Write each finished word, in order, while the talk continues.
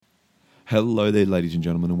Hello there, ladies and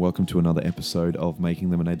gentlemen, and welcome to another episode of Making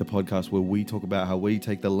Lemonade, the podcast where we talk about how we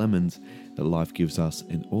take the lemons that life gives us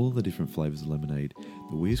and all the different flavors of lemonade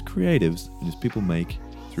that we as creatives and as people make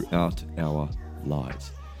throughout our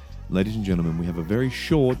lives. Ladies and gentlemen, we have a very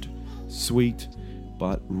short, sweet,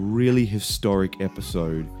 but really historic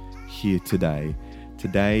episode here today.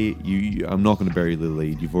 Today, I'm not going to bury the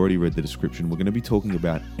lead. You've already read the description. We're going to be talking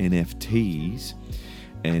about NFTs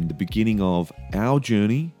and the beginning of our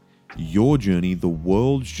journey, your journey, the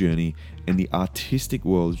world's journey, and the artistic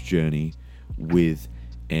world's journey with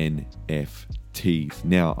NFTs.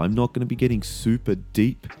 Now, I'm not going to be getting super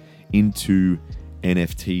deep into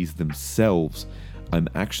NFTs themselves. I'm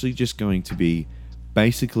actually just going to be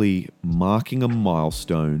basically marking a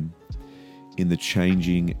milestone in the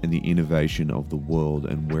changing and the innovation of the world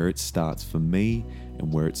and where it starts for me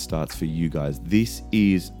and where it starts for you guys. This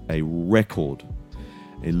is a record.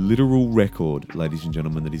 A literal record, ladies and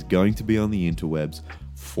gentlemen, that is going to be on the interwebs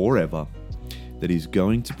forever, that is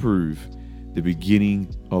going to prove the beginning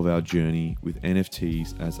of our journey with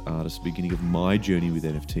NFTs as artists, beginning of my journey with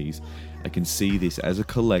NFTs. I can see this as a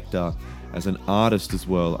collector, as an artist as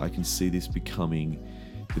well. I can see this becoming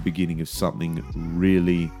the beginning of something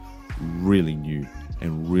really, really new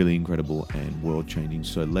and really incredible and world-changing.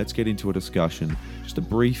 So let's get into a discussion, just a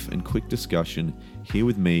brief and quick discussion here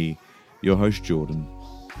with me, your host Jordan,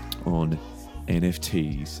 on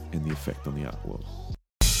NFTs and the effect on the art world.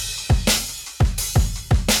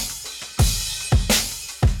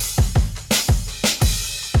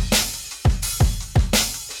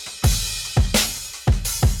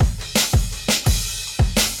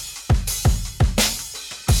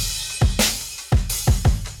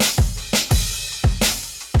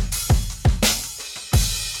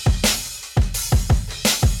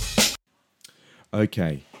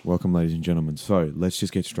 Okay, welcome ladies and gentlemen. So let's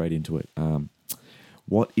just get straight into it.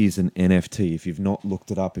 What is an NFT? If you've not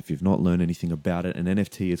looked it up, if you've not learned anything about it, an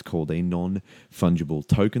NFT is called a non-fungible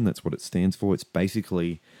token. That's what it stands for. It's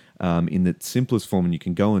basically in the simplest form, and you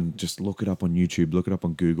can go and just look it up on YouTube, look it up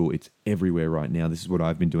on Google. It's everywhere right now. This is what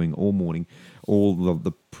I've been doing all morning, all of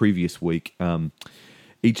the previous week.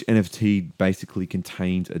 Each NFT basically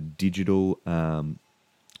contains a digital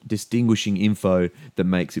distinguishing info that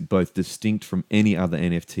makes it both distinct from any other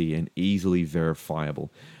NFT and easily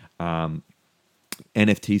verifiable.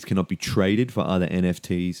 NFTs cannot be traded for other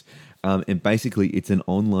NFTs, and basically it's an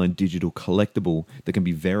online digital collectible that can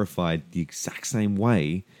be verified the exact same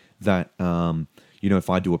way that, if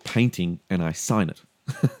I do a painting and I sign it.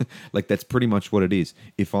 Like, that's pretty much what it is.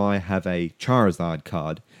 If I have a Charizard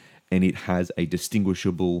card and it has a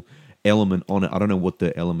distinguishable element on it. I don't know what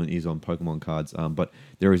the element is on Pokemon cards, but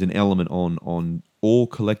there is an element on all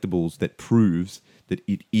collectibles that proves that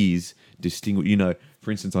it is distinguished. For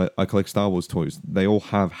instance, I collect Star Wars toys. They all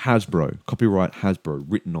have Hasbro, copyright Hasbro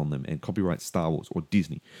written on them, and copyright Star Wars or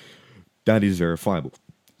Disney. That is verifiable.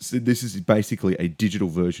 So this is basically a digital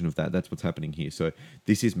version of that. That's what's happening here. So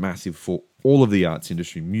this is massive for all of the arts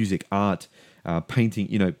industry, music, art,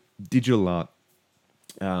 painting, digital art.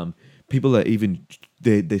 People are even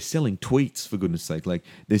they're selling tweets, for goodness sake. Like,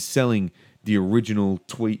 they're selling the original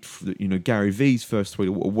tweet, Gary V's first tweet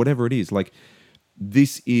or whatever it is. Like,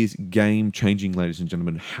 this is game changing, ladies and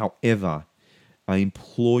gentlemen. However, I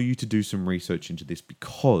implore you to do some research into this,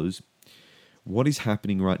 because what is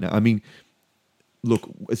happening right now, I mean, look,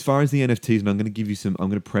 as far as the NFTs, and I'm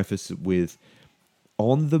going to preface it with,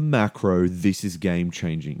 on the macro, this is game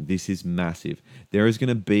changing. This is massive. There is going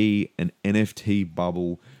to be an NFT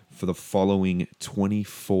bubble for the following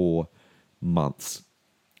 24 months,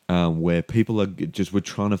 where people we're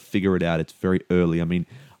trying to figure it out. It's very early. I mean,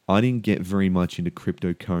 I didn't get very much into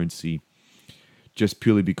cryptocurrency just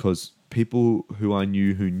purely because people who I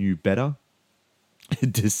knew who knew better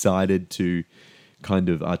decided to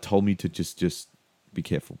told me to just be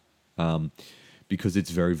careful, because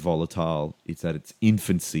it's very volatile. It's at its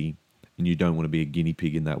infancy, and you don't want to be a guinea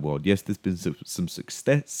pig in that world. Yes, there's been some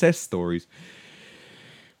success stories.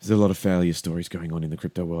 There's a lot of failure stories going on in the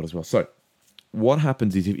crypto world as well. So what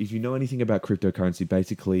happens is, if you know anything about cryptocurrency,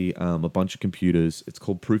 basically a bunch of computers, it's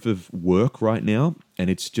called proof of work right now, and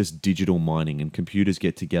it's just digital mining, and computers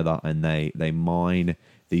get together and they mine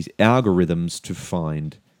these algorithms to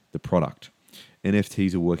find the product.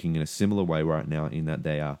 NFTs are working in a similar way right now, in that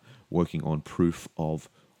they are working on proof of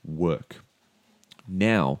work.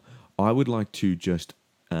 Now, I would like to just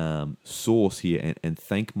source here and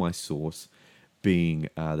thank my source, being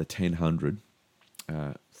the 1000,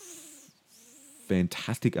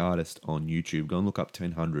 fantastic artist on YouTube. Go and look up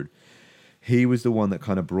 1000. He was the one that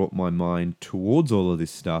kind of brought my mind towards all of this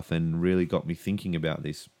stuff and really got me thinking about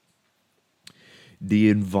this. The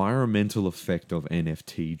environmental effect of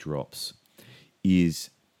NFT drops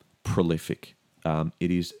is prolific.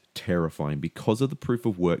 It is terrifying because of the proof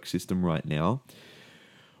of work system right now.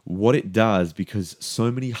 What it does, because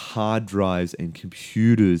so many hard drives and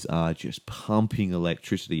computers are just pumping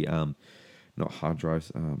electricity. Not hard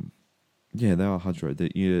drives. Yeah, they are hard drives.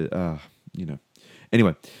 You know.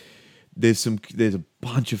 Anyway, there's a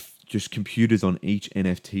bunch of just computers on each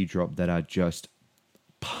NFT drop that are just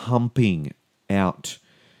pumping out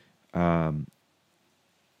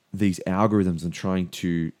these algorithms and trying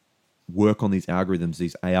to work on these algorithms,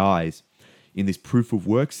 these AIs, in this proof of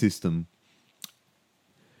work system.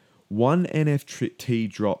 One NFT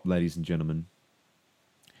drop, ladies and gentlemen,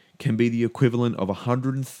 can be the equivalent of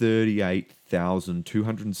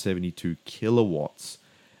 138,272 kilowatts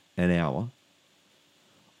an hour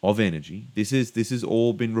of energy. This is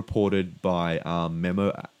all been reported by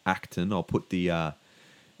Memo Acton. I'll put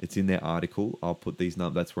it's in their article. I'll put these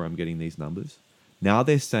numbers. That's where I'm getting these numbers. Now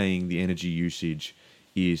they're saying the energy usage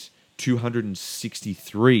is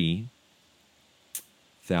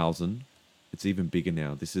 263,000. It's even bigger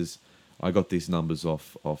now. I got these numbers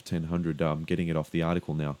off 1000. I'm getting it off the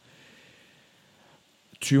article now.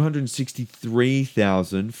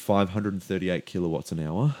 263,538 kilowatts an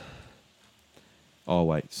hour. Oh,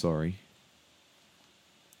 wait, sorry.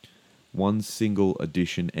 One single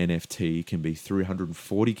edition NFT can be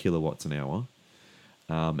 340 kilowatts an hour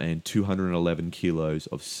and 211 kilos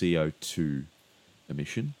of CO2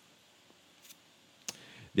 emission.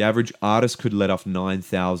 The average artist could let off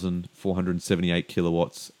 9,478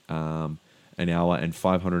 kilowatts an hour and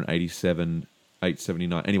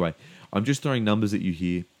 587,879. Anyway, I'm just throwing numbers at you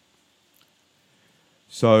here.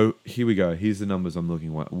 So here we go. Here's the numbers I'm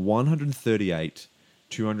looking at.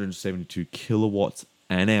 272 kilowatts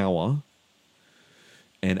an hour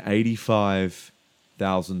and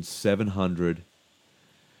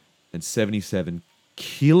 85,777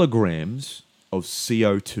 kilograms of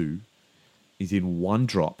CO2 is in one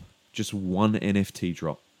drop, just one NFT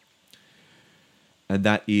drop. And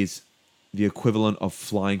that is the equivalent of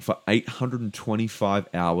flying for 825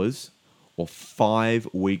 hours or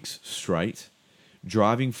 5 weeks straight,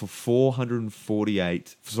 driving for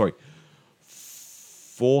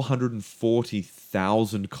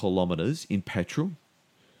 440,000 kilometers in petrol,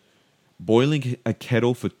 boiling a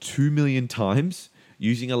kettle for 2 million times,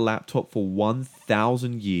 using a laptop for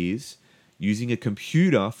 1,000 years, using a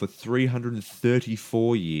computer for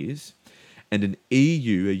 334 years, and an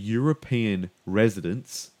EU, a European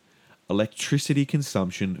residence, electricity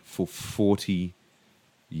consumption for 40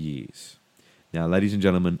 years. Now, ladies and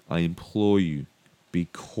gentlemen, I implore you, be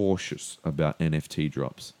cautious about NFT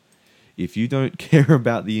drops. If you don't care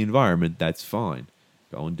about the environment, that's fine.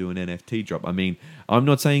 Go and do an NFT drop. I mean, I'm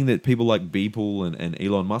not saying that people like Beeple and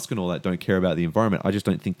Elon Musk and all that don't care about the environment. I just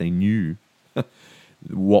don't think they knew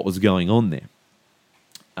what was going on there.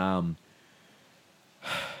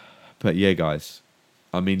 But yeah, guys,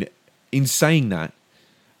 I mean, in saying that,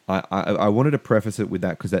 I wanted to preface it with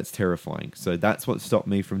that because that's terrifying. So that's what stopped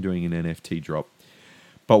me from doing an NFT drop.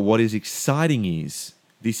 But what is exciting is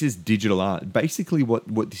this is digital art. Basically,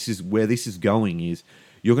 where this is going is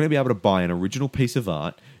you're going to be able to buy an original piece of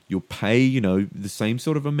art. You'll pay, the same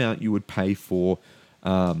sort of amount you would pay for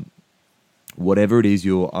whatever it is,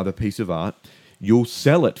 your other piece of art. You'll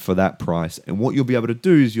sell it for that price. And what you'll be able to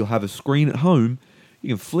do is you'll have a screen at home. You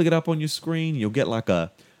can flick it up on your screen. You'll get like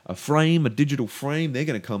a frame, a digital frame. They're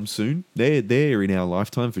going to come soon. They're in our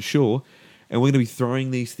lifetime for sure. And we're going to be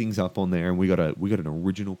throwing these things up on there. And we got an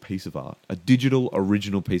original piece of art, a digital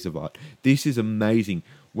original piece of art. This is amazing.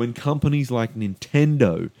 When companies like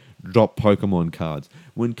Nintendo drop Pokemon cards,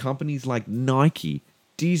 when companies like Nike,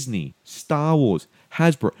 Disney, Star Wars,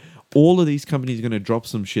 Hasbro, all of these companies are going to drop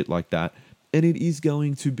some shit like that. And it is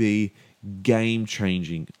going to be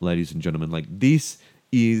game-changing, ladies and gentlemen. Like, this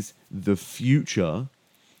is the future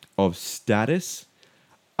of status,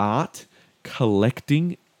 art,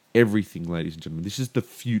 collecting, everything, ladies and gentlemen. This is the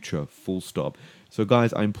future, full stop. So,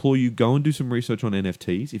 guys, I implore you, go and do some research on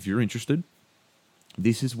NFTs if you're interested.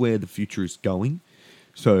 This is where the future is going.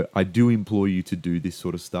 So, I do implore you to do this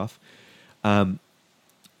sort of stuff.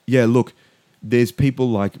 Yeah, look, there's people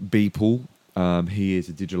like Beeple. He is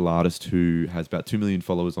a digital artist who has about 2 million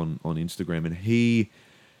followers on Instagram, and he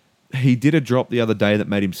did a drop the other day that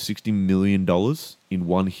made him $60 million in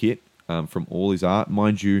one hit from all his art.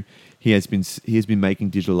 Mind you, he has been making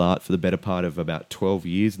digital art for the better part of about 12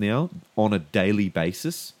 years now on a daily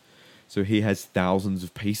basis. So he has thousands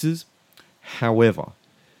of pieces. However,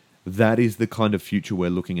 that is the kind of future we're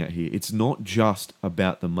looking at here. It's not just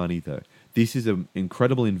about the money, though. This is an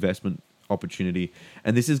incredible investment opportunity.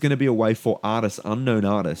 And this is going to be a way for artists, unknown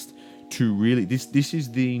artists, to really... This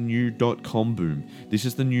is the new .com boom. This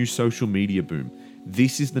is the new social media boom.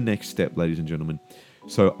 This is the next step, ladies and gentlemen.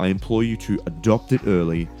 So I implore you to adopt it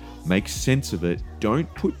early, make sense of it.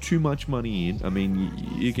 Don't put too much money in. I mean,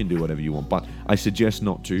 you can do whatever you want, but I suggest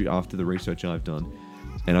not to after the research I've done.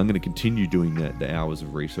 And I'm going to continue doing the hours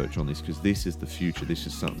of research on this, because this is the future. This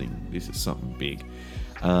is something big.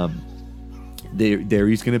 There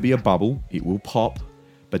is going to be a bubble. It will pop.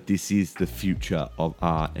 But this is the future of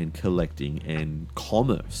art and collecting and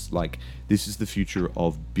commerce. Like, this is the future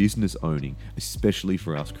of business owning, especially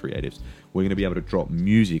for us creatives. We're going to be able to drop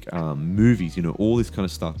music, movies, all this kind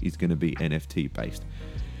of stuff is going to be NFT based.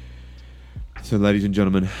 So, ladies and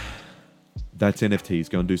gentlemen, that's NFTs.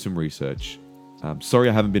 Go and do some research. Sorry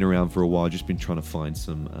I haven't been around for a while. I've just been trying to find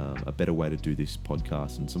a better way to do this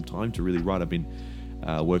podcast and some time to really write. I've been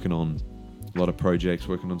working on a lot of projects,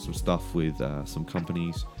 working on some stuff with some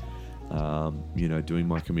companies, doing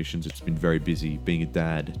my commissions. It's been very busy being a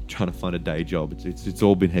dad, trying to find a day job. It's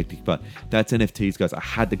all been hectic, but that's NFTs, guys. I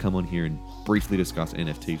had to come on here and briefly discuss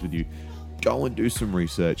NFTs with you. Go and do some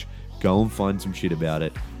research, go and find some shit about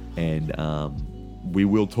it, and we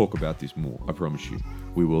will talk about this more. I promise you,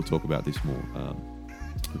 we will talk about this more.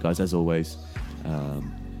 Guys, as always,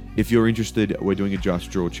 if you're interested, we're doing a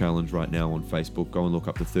Just Draw challenge right now on Facebook. Go and look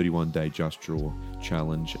up the 31-day Just Draw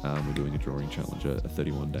challenge. We're doing a drawing challenge, a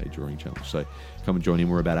 31-day drawing challenge. So come and join in.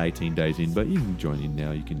 We're about 18 days in, but you can join in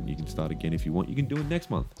now. You can start again if you want. You can do it next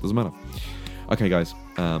month. Doesn't matter. Okay, guys.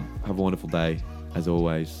 Have a wonderful day. As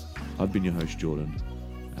always, I've been your host, Jordan.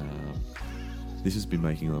 This has been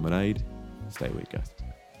Making Lemonade. Stay weird, guys.